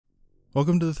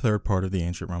Welcome to the third part of the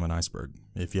ancient Roman iceberg.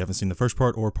 If you haven't seen the first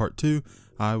part or part 2,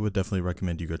 I would definitely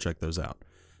recommend you go check those out,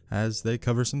 as they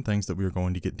cover some things that we are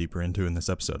going to get deeper into in this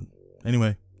episode.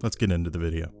 Anyway, let's get into the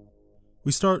video.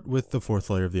 We start with the fourth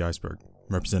layer of the iceberg,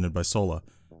 represented by Sola.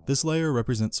 This layer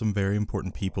represents some very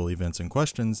important people, events, and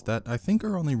questions that I think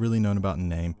are only really known about in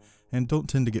name and don't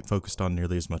tend to get focused on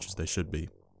nearly as much as they should be.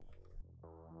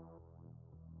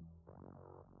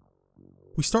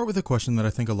 We start with a question that I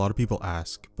think a lot of people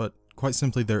ask, but quite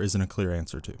simply there isn't a clear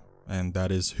answer to, and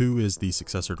that is, who is the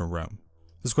successor to Rome?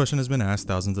 This question has been asked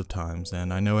thousands of times,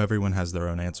 and I know everyone has their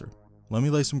own answer. Let me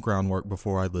lay some groundwork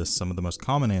before I list some of the most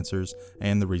common answers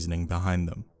and the reasoning behind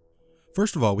them.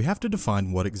 First of all, we have to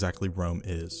define what exactly Rome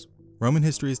is. Roman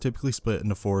history is typically split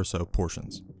into 4 or so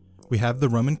portions. We have the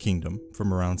Roman Kingdom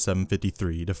from around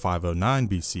 753 to 509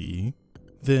 BCE.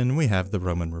 Then we have the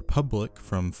Roman Republic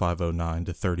from 509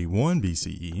 to 31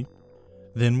 BCE.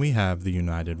 Then we have the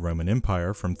United Roman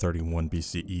Empire from 31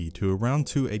 BCE to around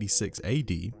 286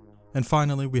 AD. And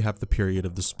finally, we have the period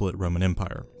of the split Roman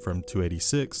Empire from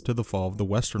 286 to the fall of the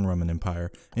Western Roman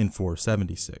Empire in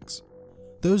 476.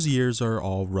 Those years are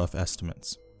all rough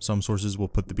estimates. Some sources will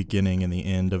put the beginning and the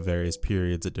end of various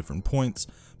periods at different points,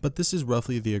 but this is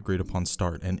roughly the agreed upon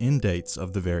start and end dates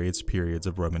of the various periods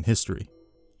of Roman history.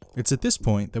 It's at this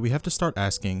point that we have to start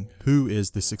asking, who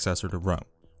is the successor to Rome?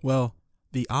 Well,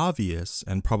 the obvious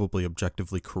and probably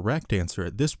objectively correct answer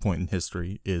at this point in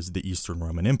history is the Eastern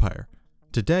Roman Empire.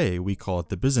 Today, we call it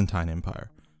the Byzantine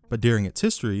Empire, but during its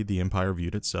history, the empire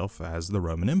viewed itself as the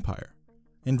Roman Empire.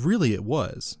 And really it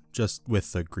was, just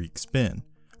with a Greek spin.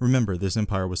 Remember, this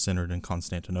empire was centered in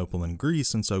Constantinople and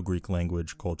Greece, and so Greek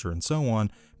language, culture, and so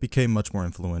on became much more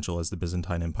influential as the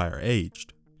Byzantine Empire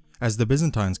aged. As the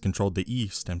Byzantines controlled the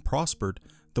East and prospered,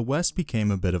 the West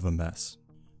became a bit of a mess.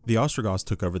 The Ostrogoths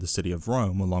took over the city of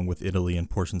Rome, along with Italy and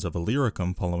portions of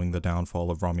Illyricum following the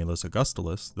downfall of Romulus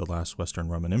Augustulus, the last Western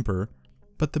Roman emperor.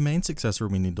 But the main successor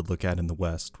we need to look at in the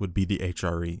West would be the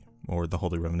HRE, or the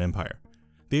Holy Roman Empire.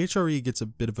 The HRE gets a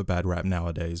bit of a bad rap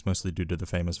nowadays, mostly due to the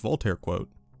famous Voltaire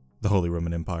quote, "The Holy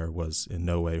Roman Empire was in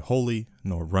no way holy,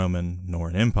 nor Roman, nor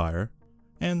an empire."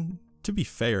 And to be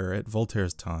fair, at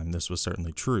Voltaire's time this was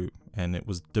certainly true, and it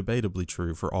was debatably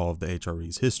true for all of the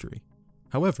HRE's history.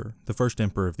 However, the first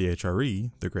emperor of the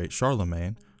HRE, the great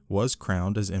Charlemagne, was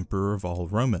crowned as Emperor of all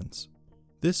Romans.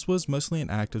 This was mostly an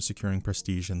act of securing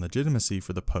prestige and legitimacy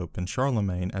for the Pope and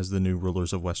Charlemagne as the new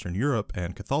rulers of Western Europe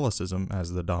and Catholicism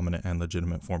as the dominant and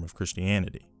legitimate form of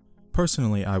Christianity.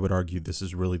 Personally, I would argue this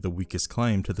is really the weakest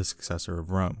claim to the successor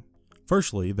of Rome.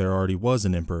 Firstly, there already was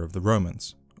an emperor of the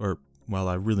Romans, or, well,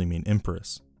 I really mean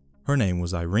empress. Her name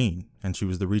was Irene, and she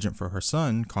was the regent for her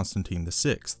son, Constantine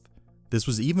VI. This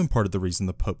was even part of the reason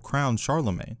the Pope crowned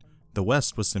Charlemagne. The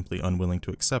West was simply unwilling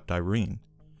to accept Irene.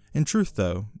 In truth,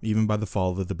 though, even by the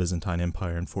fall of the Byzantine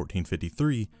Empire in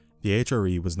 1453, the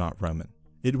HRE was not Roman.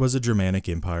 It was a Germanic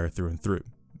empire through and through,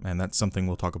 and that's something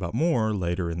we'll talk about more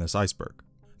later in this iceberg.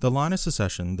 The line of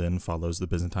succession then follows the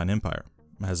Byzantine Empire.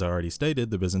 As I already stated,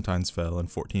 the Byzantines fell in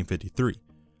 1453.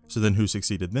 So then who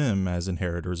succeeded them as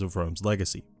inheritors of Rome's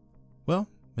legacy? Well,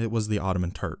 it was the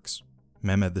Ottoman Turks.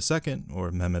 Mehmed II,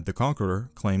 or Mehmed the Conqueror,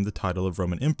 claimed the title of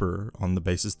Roman Emperor on the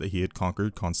basis that he had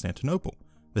conquered Constantinople,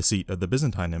 the seat of the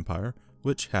Byzantine Empire,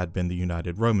 which had been the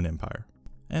United Roman Empire.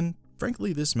 And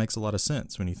frankly, this makes a lot of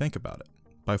sense when you think about it.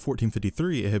 By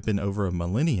 1453, it had been over a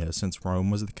millennia since Rome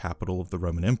was the capital of the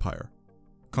Roman Empire.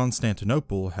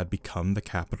 Constantinople had become the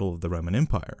capital of the Roman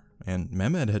Empire, and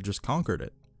Mehmed had just conquered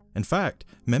it. In fact,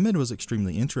 Mehmed was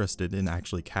extremely interested in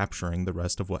actually capturing the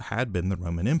rest of what had been the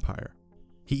Roman Empire.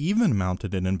 He even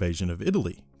mounted an invasion of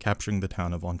Italy, capturing the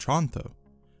town of Otranto.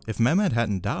 If Mehmed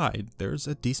hadn't died, there's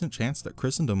a decent chance that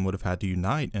Christendom would have had to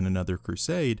unite in another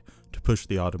crusade to push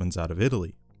the Ottomans out of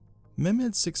Italy.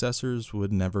 Mehmed's successors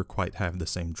would never quite have the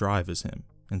same drive as him.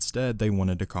 Instead, they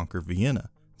wanted to conquer Vienna,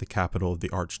 the capital of the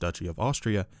Archduchy of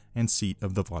Austria and seat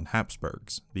of the von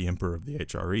Habsburgs, the emperor of the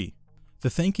HRE. The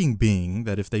thinking being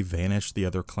that if they vanished the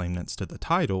other claimants to the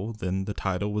title, then the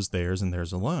title was theirs and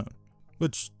theirs alone.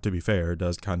 Which, to be fair,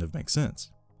 does kind of make sense.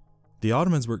 The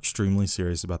Ottomans were extremely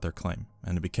serious about their claim,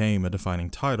 and it became a defining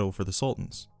title for the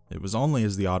sultans. It was only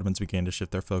as the Ottomans began to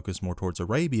shift their focus more towards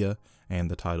Arabia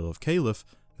and the title of Caliph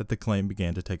that the claim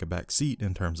began to take a back seat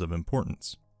in terms of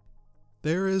importance.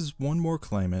 There is one more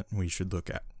claimant we should look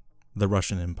at, the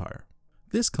Russian Empire.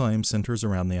 This claim centers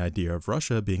around the idea of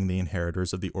Russia being the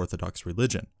inheritors of the Orthodox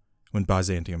religion. When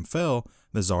Byzantium fell,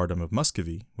 the Tsardom of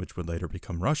Muscovy, which would later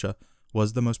become Russia,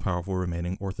 was the most powerful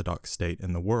remaining Orthodox state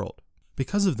in the world.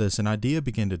 Because of this, an idea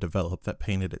began to develop that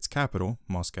painted its capital,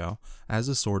 Moscow, as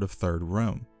a sort of third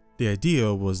Rome. The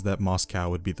idea was that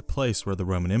Moscow would be the place where the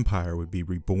Roman Empire would be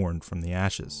reborn from the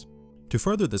ashes. To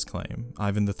further this claim,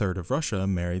 Ivan III of Russia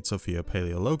married Sophia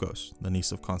Palaiologos, the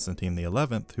niece of Constantine XI,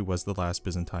 who was the last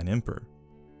Byzantine emperor.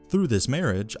 Through this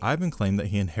marriage, Ivan claimed that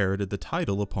he inherited the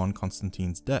title upon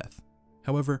Constantine's death.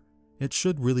 However, it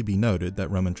should really be noted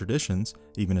that Roman traditions,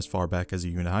 even as far back as a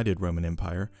united Roman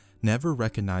Empire, never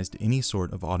recognized any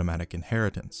sort of automatic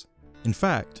inheritance. In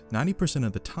fact, 90%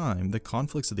 of the time, the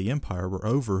conflicts of the empire were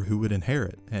over who would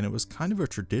inherit, and it was kind of a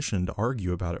tradition to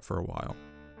argue about it for a while.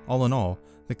 All in all,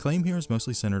 the claim here is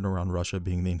mostly centered around Russia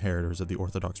being the inheritors of the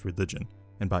Orthodox religion,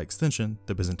 and by extension,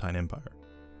 the Byzantine Empire.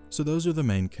 So those are the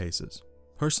main cases.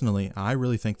 Personally, I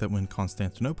really think that when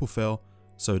Constantinople fell,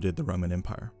 so did the Roman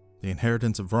Empire. The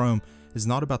inheritance of Rome is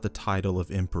not about the title of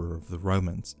Emperor of the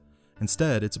Romans.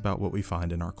 Instead, it's about what we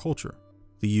find in our culture.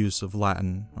 The use of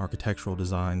Latin, architectural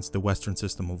designs, the Western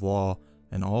system of law,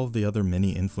 and all of the other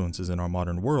many influences in our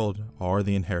modern world are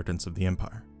the inheritance of the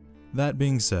empire. That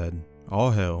being said,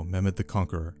 all hail Mehmed the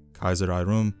Conqueror, Kaiser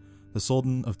Irum, the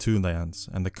Sultan of two lands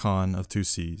and the Khan of two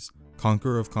seas,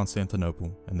 conqueror of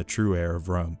Constantinople and the true heir of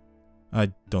Rome.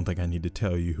 I don't think I need to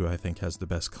tell you who I think has the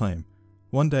best claim.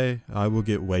 One day, I will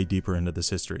get way deeper into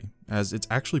this history, as it's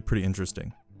actually pretty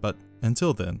interesting, but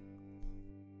until then.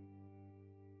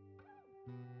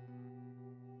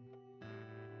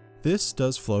 This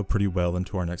does flow pretty well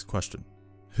into our next question.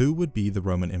 Who would be the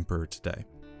Roman Emperor today?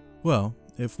 Well,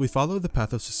 if we follow the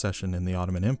path of succession in the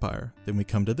Ottoman Empire, then we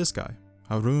come to this guy,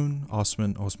 Harun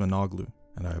Osman Osmanoglu,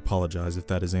 and I apologize if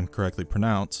that is incorrectly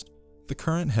pronounced, the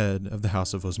current head of the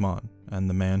House of Osman, and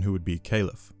the man who would be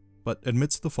Caliph. But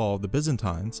amidst the fall of the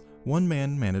Byzantines, one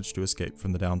man managed to escape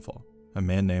from the downfall, a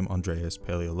man named Andreas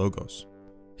Palaiologos.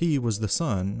 He was the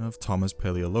son of Thomas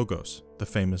Palaiologos, the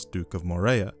famous Duke of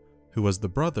Morea, who was the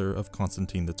brother of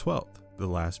Constantine XII, the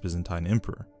last Byzantine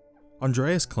emperor.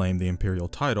 Andreas claimed the imperial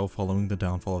title following the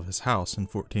downfall of his house in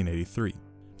 1483.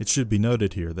 It should be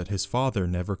noted here that his father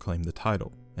never claimed the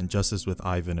title, and just as with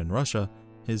Ivan in Russia,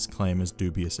 his claim is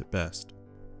dubious at best.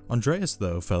 Andreas,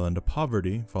 though, fell into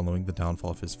poverty following the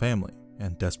downfall of his family,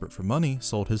 and desperate for money,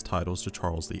 sold his titles to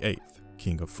Charles VIII,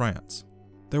 King of France.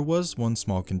 There was one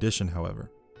small condition,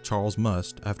 however. Charles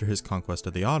must, after his conquest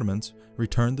of the Ottomans,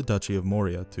 return the Duchy of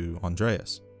Morea to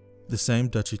Andreas, the same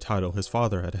duchy title his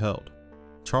father had held.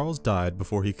 Charles died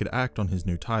before he could act on his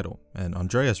new title, and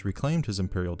Andreas reclaimed his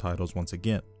imperial titles once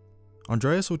again.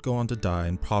 Andreas would go on to die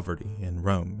in poverty in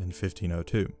Rome in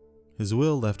 1502. His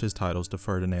will left his titles to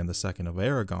Ferdinand II of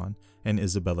Aragon and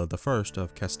Isabella I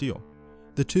of Castile.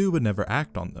 The two would never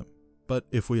act on them, but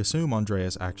if we assume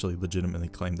Andreas actually legitimately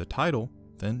claimed the title,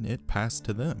 then it passed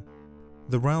to them.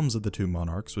 The realms of the two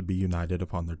monarchs would be united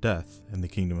upon their death, and the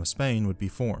Kingdom of Spain would be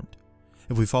formed.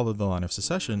 If we follow the line of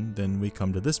succession, then we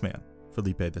come to this man,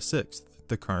 Felipe VI,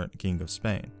 the current King of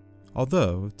Spain.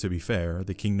 Although, to be fair,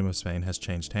 the Kingdom of Spain has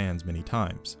changed hands many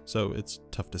times, so it's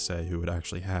tough to say who would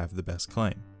actually have the best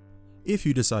claim. If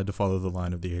you decide to follow the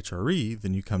line of the HRE,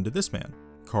 then you come to this man,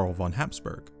 Karl von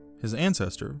Habsburg. His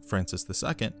ancestor, Francis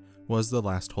II, was the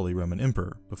last Holy Roman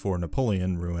Emperor before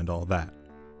Napoleon ruined all that.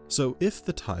 So if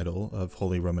the title of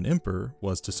Holy Roman Emperor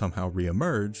was to somehow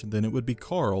re-emerge, then it would be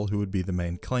Karl who would be the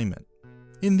main claimant.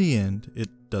 In the end, it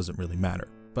doesn't really matter,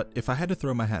 but if I had to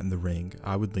throw my hat in the ring,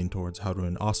 I would lean towards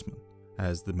Harun Osman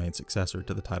as the main successor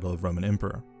to the title of Roman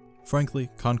Emperor. Frankly,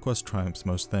 conquest triumphs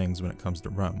most things when it comes to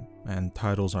Rome, and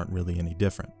titles aren't really any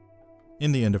different.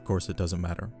 In the end, of course, it doesn't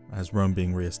matter, as Rome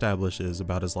being re-established is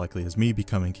about as likely as me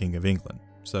becoming King of England,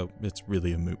 so it's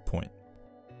really a moot point.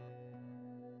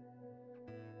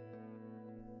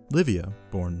 Livia,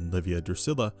 born Livia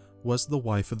Drusilla, was the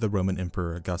wife of the Roman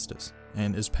Emperor Augustus,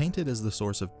 and is painted as the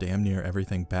source of damn near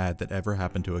everything bad that ever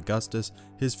happened to Augustus,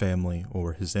 his family,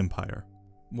 or his empire.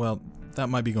 Well, that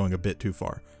might be going a bit too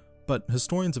far, but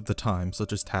historians of the time,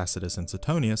 such as Tacitus and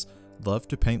Suetonius, loved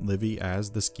to paint Livy as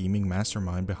the scheming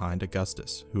mastermind behind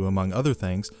Augustus, who among other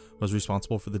things was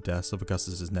responsible for the deaths of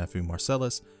Augustus's nephew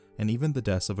Marcellus, and even the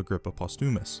deaths of Agrippa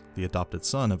Postumus, the adopted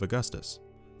son of Augustus.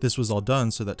 This was all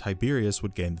done so that Tiberius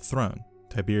would gain the throne.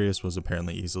 Tiberius was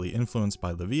apparently easily influenced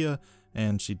by Livia,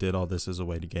 and she did all this as a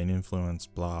way to gain influence,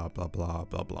 blah blah blah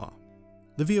blah blah.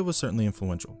 Livia was certainly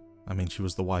influential. I mean, she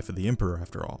was the wife of the emperor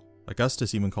after all.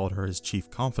 Augustus even called her his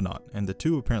chief confidant, and the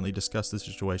two apparently discussed the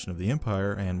situation of the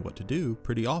empire and what to do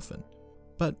pretty often.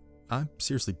 But I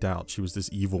seriously doubt she was this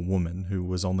evil woman who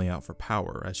was only out for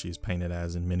power, as she is painted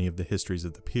as in many of the histories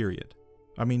of the period.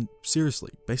 I mean,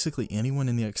 seriously, basically anyone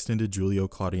in the extended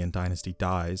Julio-Claudian dynasty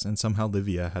dies, and somehow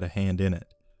Livia had a hand in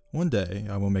it. One day,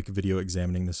 I will make a video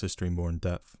examining this history more in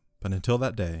depth, but until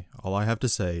that day, all I have to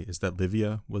say is that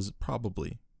Livia was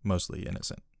probably mostly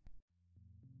innocent.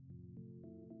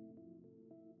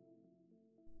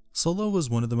 Sulla was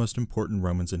one of the most important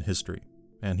Romans in history,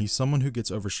 and he's someone who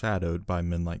gets overshadowed by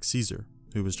men like Caesar,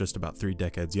 who was just about 3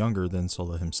 decades younger than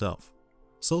Sulla himself.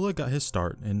 Sulla got his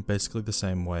start in basically the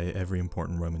same way every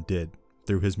important Roman did,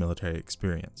 through his military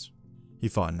experience. He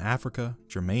fought in Africa,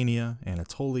 Germania,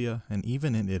 Anatolia, and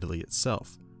even in Italy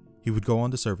itself. He would go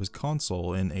on to serve as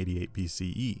consul in 88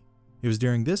 BCE. It was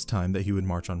during this time that he would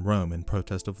march on Rome in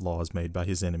protest of laws made by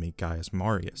his enemy Gaius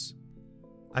Marius.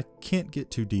 I can't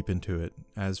get too deep into it,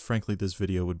 as frankly this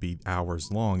video would be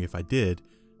hours long if I did,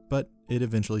 but it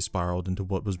eventually spiraled into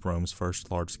what was Rome's first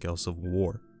large-scale civil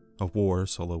war, a war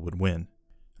Sulla would win.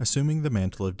 Assuming the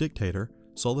mantle of dictator,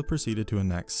 Sulla proceeded to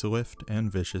enact swift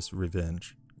and vicious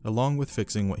revenge, along with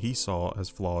fixing what he saw as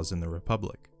flaws in the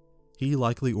Republic. He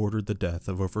likely ordered the death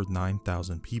of over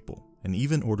 9,000 people, and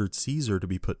even ordered Caesar to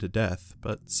be put to death,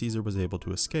 but Caesar was able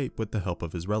to escape with the help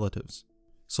of his relatives.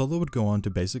 Sulla would go on to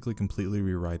basically completely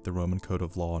rewrite the Roman code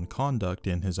of law and conduct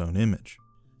in his own image.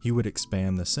 He would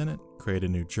expand the Senate, create a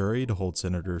new jury to hold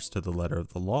senators to the letter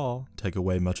of the law, take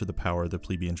away much of the power of the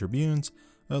plebeian tribunes,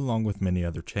 along with many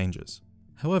other changes.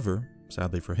 However,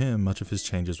 sadly for him, much of his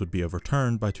changes would be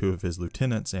overturned by 2 of his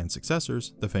lieutenants and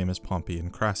successors, the famous Pompey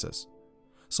and Crassus.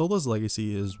 Sulla's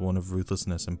legacy is one of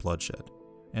ruthlessness and bloodshed,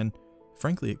 and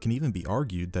frankly it can even be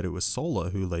argued that it was Sulla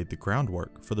who laid the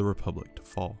groundwork for the Republic to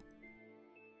fall.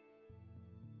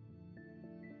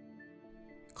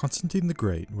 Constantine the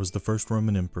Great was the first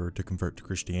Roman emperor to convert to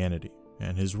Christianity,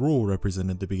 and his rule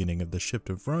represented the beginning of the shift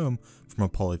of Rome from a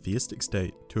polytheistic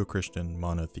state to a Christian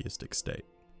monotheistic state.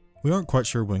 We aren't quite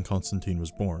sure when Constantine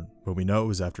was born, but we know it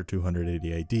was after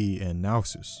 280 AD in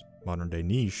Naxos, modern-day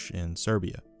Niš in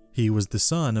Serbia. He was the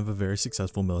son of a very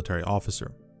successful military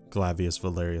officer, Clavius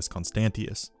Valerius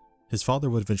Constantius. His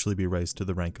father would eventually be raised to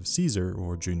the rank of Caesar,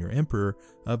 or junior emperor,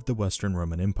 of the Western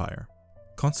Roman Empire.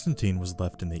 Constantine was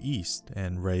left in the east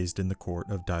and raised in the court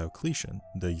of Diocletian,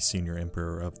 the senior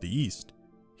emperor of the east.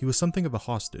 He was something of a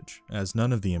hostage, as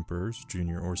none of the emperors,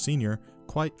 junior or senior,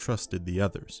 quite trusted the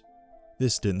others.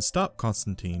 This didn't stop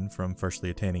Constantine from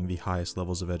firstly attaining the highest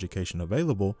levels of education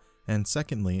available, and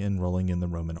secondly enrolling in the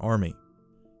Roman army.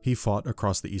 He fought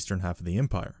across the eastern half of the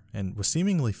empire, and was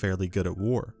seemingly fairly good at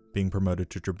war, being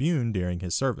promoted to tribune during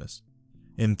his service.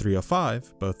 In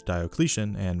 305, both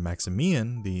Diocletian and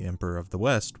Maximian, the emperor of the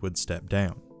west, would step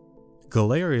down.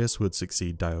 Galerius would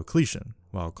succeed Diocletian,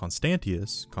 while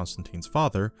Constantius, Constantine's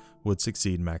father, would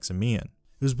succeed Maximian.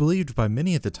 It was believed by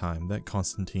many at the time that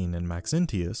Constantine and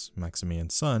Maxentius,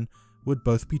 Maximian's son, would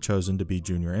both be chosen to be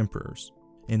junior emperors.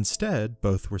 Instead,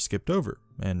 both were skipped over,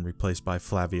 and replaced by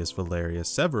Flavius Valerius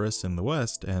Severus in the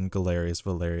west and Galerius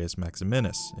Valerius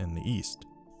Maximinus in the east.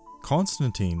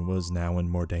 Constantine was now in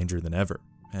more danger than ever,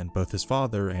 and both his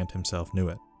father and himself knew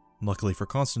it. Luckily for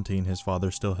Constantine, his father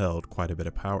still held quite a bit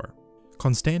of power.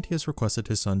 Constantius requested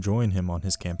his son join him on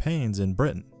his campaigns in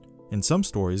Britain. In some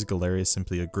stories, Galerius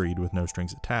simply agreed with no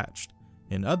strings attached.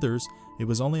 In others, it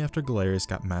was only after Galerius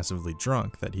got massively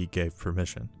drunk that he gave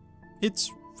permission. It's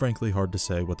frankly hard to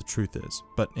say what the truth is,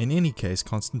 but in any case,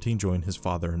 Constantine joined his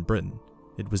father in Britain.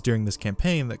 It was during this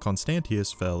campaign that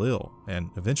Constantius fell ill and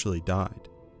eventually died.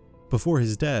 Before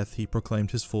his death, he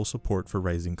proclaimed his full support for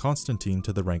raising Constantine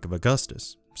to the rank of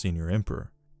Augustus, senior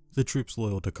emperor. The troops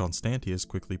loyal to Constantius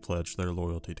quickly pledged their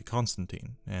loyalty to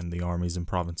Constantine, and the armies and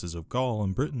provinces of Gaul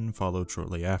and Britain followed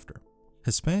shortly after.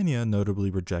 Hispania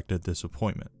notably rejected this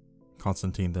appointment.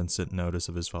 Constantine then sent notice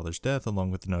of his father's death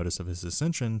along with notice of his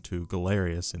ascension to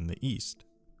Galerius in the east.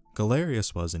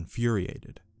 Galerius was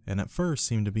infuriated, and at first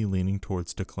seemed to be leaning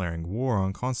towards declaring war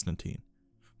on Constantine.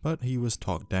 But he was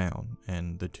talked down,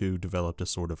 and the two developed a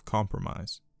sort of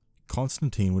compromise.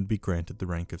 Constantine would be granted the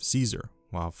rank of Caesar,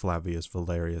 while Flavius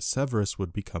Valerius Severus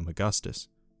would become Augustus.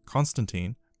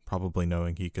 Constantine, probably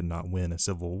knowing he could not win a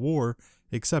civil war,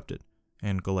 accepted,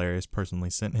 and Galerius personally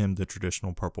sent him the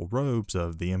traditional purple robes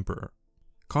of the emperor.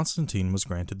 Constantine was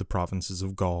granted the provinces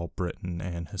of Gaul, Britain,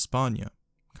 and Hispania.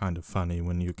 Kind of funny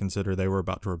when you consider they were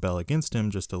about to rebel against him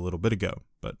just a little bit ago,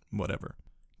 but whatever.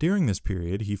 During this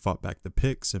period, he fought back the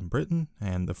Picts in Britain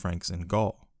and the Franks in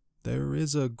Gaul. There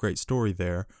is a great story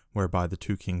there whereby the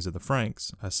 2 kings of the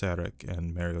Franks, Assaric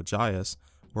and Merogius,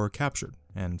 were captured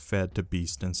and fed to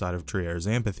beasts inside of Trier's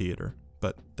amphitheater,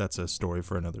 but that's a story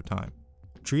for another time.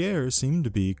 Trier seemed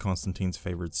to be Constantine's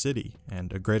favored city,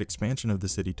 and a great expansion of the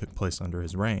city took place under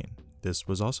his reign. This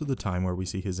was also the time where we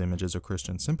see his image as a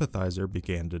Christian sympathizer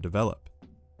began to develop.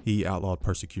 He outlawed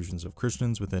persecutions of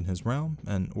Christians within his realm,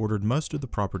 and ordered most of the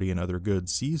property and other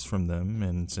goods seized from them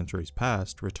in centuries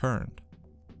past returned.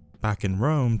 Back in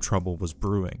Rome, trouble was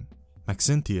brewing.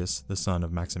 Maxentius, the son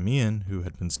of Maximian, who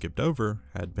had been skipped over,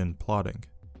 had been plotting.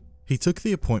 He took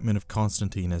the appointment of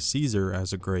Constantine as Caesar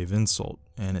as a grave insult,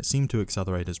 and it seemed to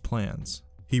accelerate his plans.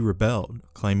 He rebelled,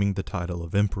 claiming the title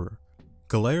of emperor.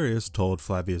 Galerius told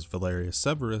Flavius Valerius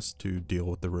Severus to deal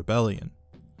with the rebellion.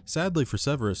 Sadly for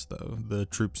Severus though, the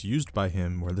troops used by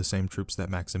him were the same troops that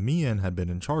Maximian had been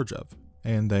in charge of,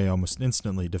 and they almost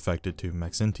instantly defected to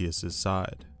Maxentius's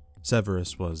side.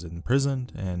 Severus was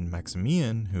imprisoned, and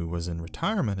Maximian, who was in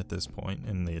retirement at this point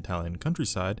in the Italian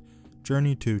countryside,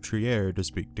 journeyed to Trier to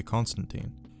speak to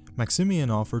Constantine. Maximian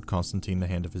offered Constantine the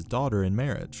hand of his daughter in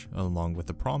marriage, along with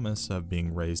the promise of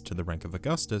being raised to the rank of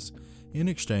Augustus in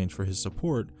exchange for his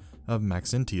support of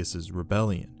Maxentius's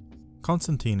rebellion.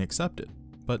 Constantine accepted,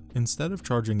 but instead of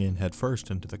charging in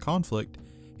headfirst into the conflict,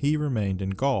 he remained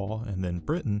in Gaul and then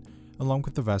Britain along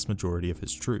with the vast majority of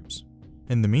his troops.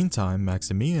 In the meantime,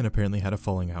 Maximian apparently had a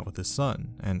falling out with his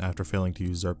son, and after failing to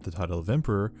usurp the title of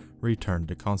emperor, returned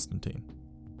to Constantine.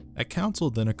 A council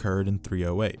then occurred in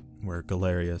 308, where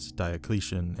Galerius,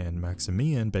 Diocletian, and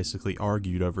Maximian basically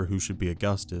argued over who should be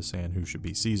Augustus and who should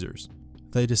be Caesars.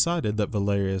 They decided that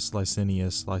Valerius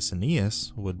Licinius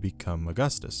Licinius would become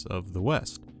Augustus of the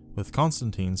West, with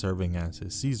Constantine serving as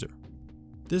his Caesar.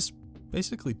 This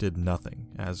basically did nothing,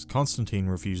 as Constantine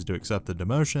refused to accept the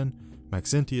demotion,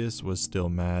 Maxentius was still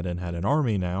mad and had an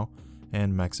army now,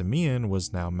 and Maximian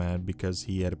was now mad because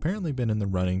he had apparently been in the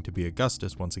running to be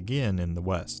Augustus once again in the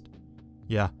West.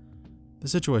 Yeah, the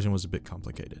situation was a bit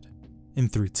complicated. In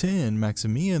 310,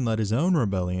 Maximian led his own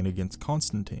rebellion against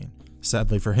Constantine.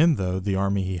 Sadly for him though, the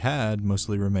army he had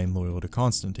mostly remained loyal to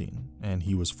Constantine, and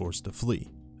he was forced to flee.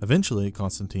 Eventually,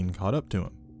 Constantine caught up to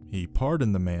him. He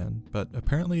pardoned the man, but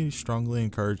apparently strongly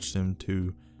encouraged him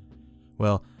to,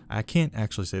 well, I can't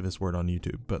actually say this word on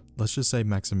YouTube, but let's just say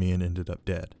Maximian ended up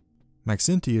dead.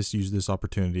 Maxentius used this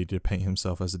opportunity to paint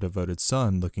himself as a devoted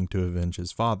son looking to avenge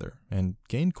his father, and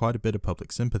gained quite a bit of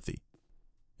public sympathy.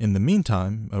 In the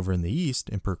meantime, over in the east,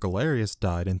 Emperor Galerius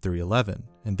died in 311,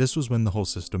 and this was when the whole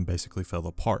system basically fell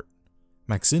apart.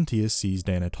 Maxentius seized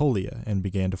Anatolia and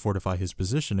began to fortify his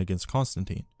position against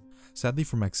Constantine. Sadly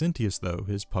for Maxentius though,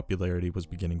 his popularity was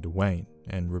beginning to wane,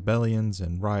 and rebellions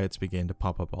and riots began to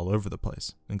pop up all over the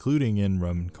place, including in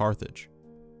Roman Carthage.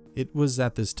 It was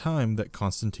at this time that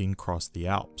Constantine crossed the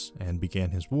Alps and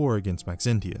began his war against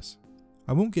Maxentius.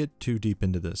 I won't get too deep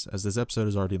into this as this episode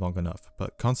is already long enough,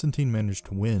 but Constantine managed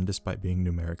to win despite being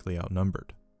numerically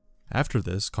outnumbered. After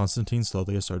this, Constantine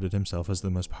slowly asserted himself as the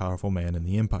most powerful man in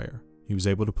the empire. He was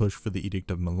able to push for the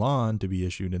Edict of Milan to be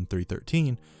issued in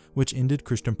 313, which ended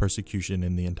Christian persecution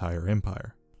in the entire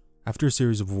empire. After a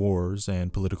series of wars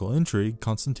and political intrigue,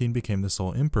 Constantine became the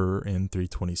sole emperor in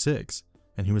 326,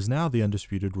 and he was now the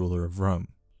undisputed ruler of Rome.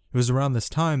 It was around this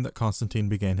time that Constantine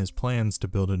began his plans to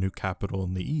build a new capital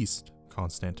in the east,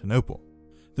 Constantinople.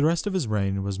 The rest of his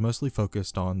reign was mostly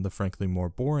focused on the frankly more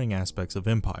boring aspects of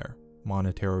empire,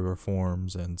 monetary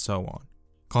reforms, and so on.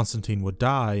 Constantine would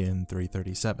die in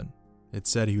 337. It's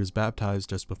said he was baptized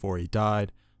just before he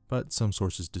died, but some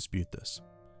sources dispute this.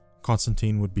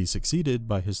 Constantine would be succeeded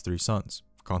by his three sons,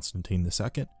 Constantine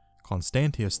II,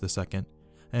 Constantius II,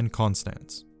 and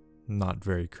Constans. Not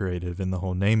very creative in the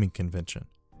whole naming convention.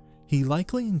 He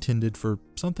likely intended for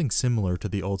something similar to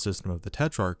the old system of the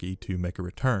Tetrarchy to make a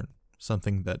return,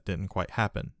 something that didn't quite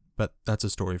happen, but that's a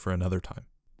story for another time.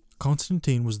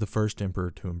 Constantine was the first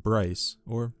emperor to embrace,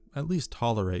 or at least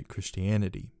tolerate,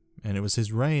 Christianity, and it was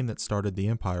his reign that started the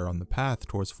empire on the path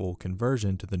towards full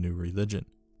conversion to the new religion.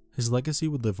 His legacy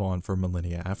would live on for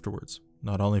millennia afterwards,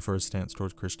 not only for his stance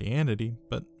towards Christianity,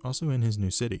 but also in his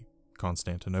new city,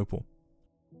 Constantinople.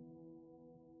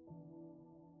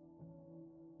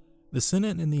 The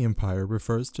Senate in the empire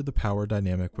refers to the power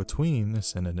dynamic between the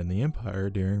Senate and the empire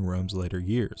during Rome's later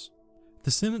years.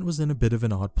 The Senate was in a bit of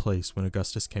an odd place when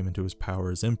Augustus came into his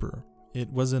power as emperor. It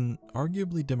was an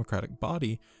arguably democratic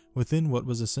body within what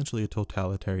was essentially a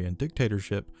totalitarian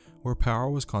dictatorship where power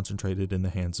was concentrated in the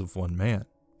hands of one man,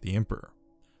 the emperor.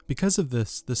 Because of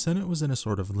this, the Senate was in a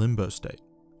sort of limbo state.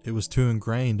 It was too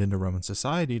ingrained into Roman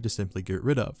society to simply get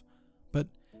rid of, but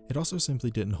it also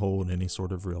simply didn't hold any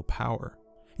sort of real power.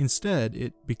 Instead,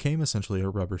 it became essentially a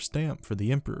rubber stamp for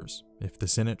the emperors. If the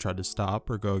Senate tried to stop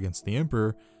or go against the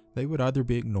emperor, they would either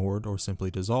be ignored or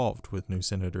simply dissolved, with new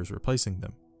senators replacing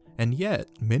them. And yet,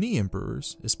 many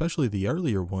emperors, especially the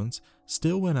earlier ones,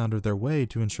 still went out of their way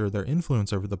to ensure their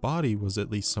influence over the body was at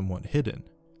least somewhat hidden.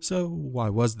 So why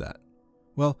was that?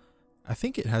 Well, I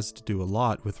think it has to do a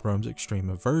lot with Rome's extreme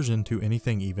aversion to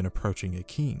anything even approaching a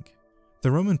king.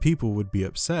 The Roman people would be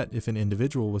upset if an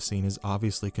individual was seen as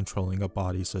obviously controlling a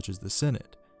body such as the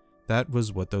Senate. That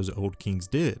was what those old kings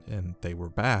did, and they were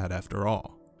bad after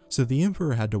all. So the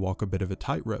emperor had to walk a bit of a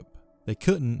tightrope. They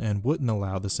couldn't and wouldn't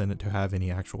allow the Senate to have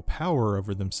any actual power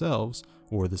over themselves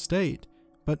or the state,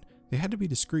 but they had to be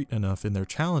discreet enough in their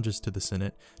challenges to the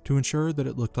Senate to ensure that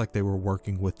it looked like they were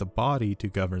working with the body to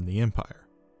govern the empire.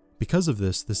 Because of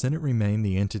this, the Senate remained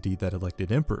the entity that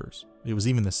elected emperors. It was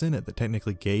even the Senate that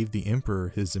technically gave the emperor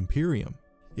his imperium.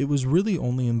 It was really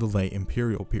only in the late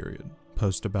imperial period,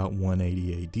 post about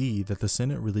 180 AD, that the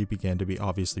Senate really began to be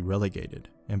obviously relegated,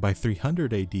 and by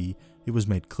 300 AD, it was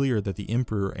made clear that the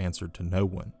emperor answered to no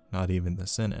one, not even the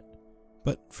Senate.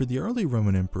 But for the early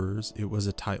Roman emperors, it was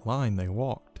a tight line they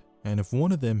walked, and if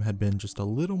one of them had been just a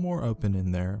little more open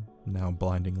in their, now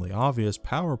blindingly obvious,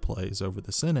 power plays over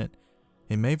the Senate,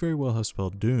 it may very well have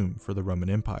spelled doom for the Roman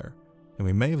Empire, and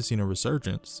we may have seen a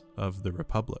resurgence of the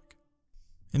Republic.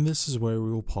 And this is where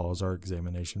we will pause our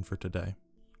examination for today.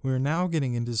 We are now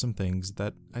getting into some things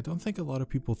that I don't think a lot of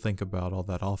people think about all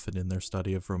that often in their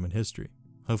study of Roman history.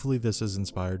 Hopefully this has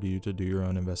inspired you to do your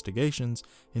own investigations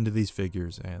into these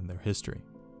figures and their history.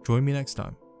 Join me next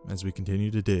time as we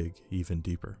continue to dig even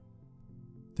deeper.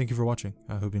 Thank you for watching.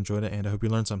 I hope you enjoyed it and I hope you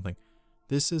learned something.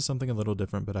 This is something a little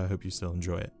different, but I hope you still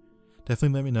enjoy it.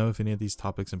 Definitely let me know if any of these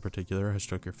topics in particular has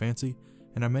struck your fancy,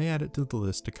 and I may add it to the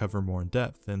list to cover more in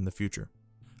depth in the future.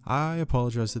 I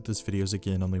apologize that this video is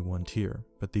again only one tier,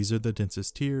 but these are the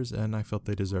densest tiers and I felt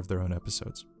they deserve their own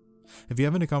episodes. If you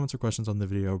have any comments or questions on the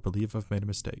video or believe I've made a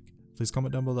mistake, please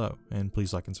comment down below, and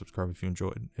please like and subscribe if you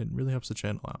enjoyed. It really helps the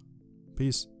channel out.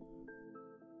 Peace.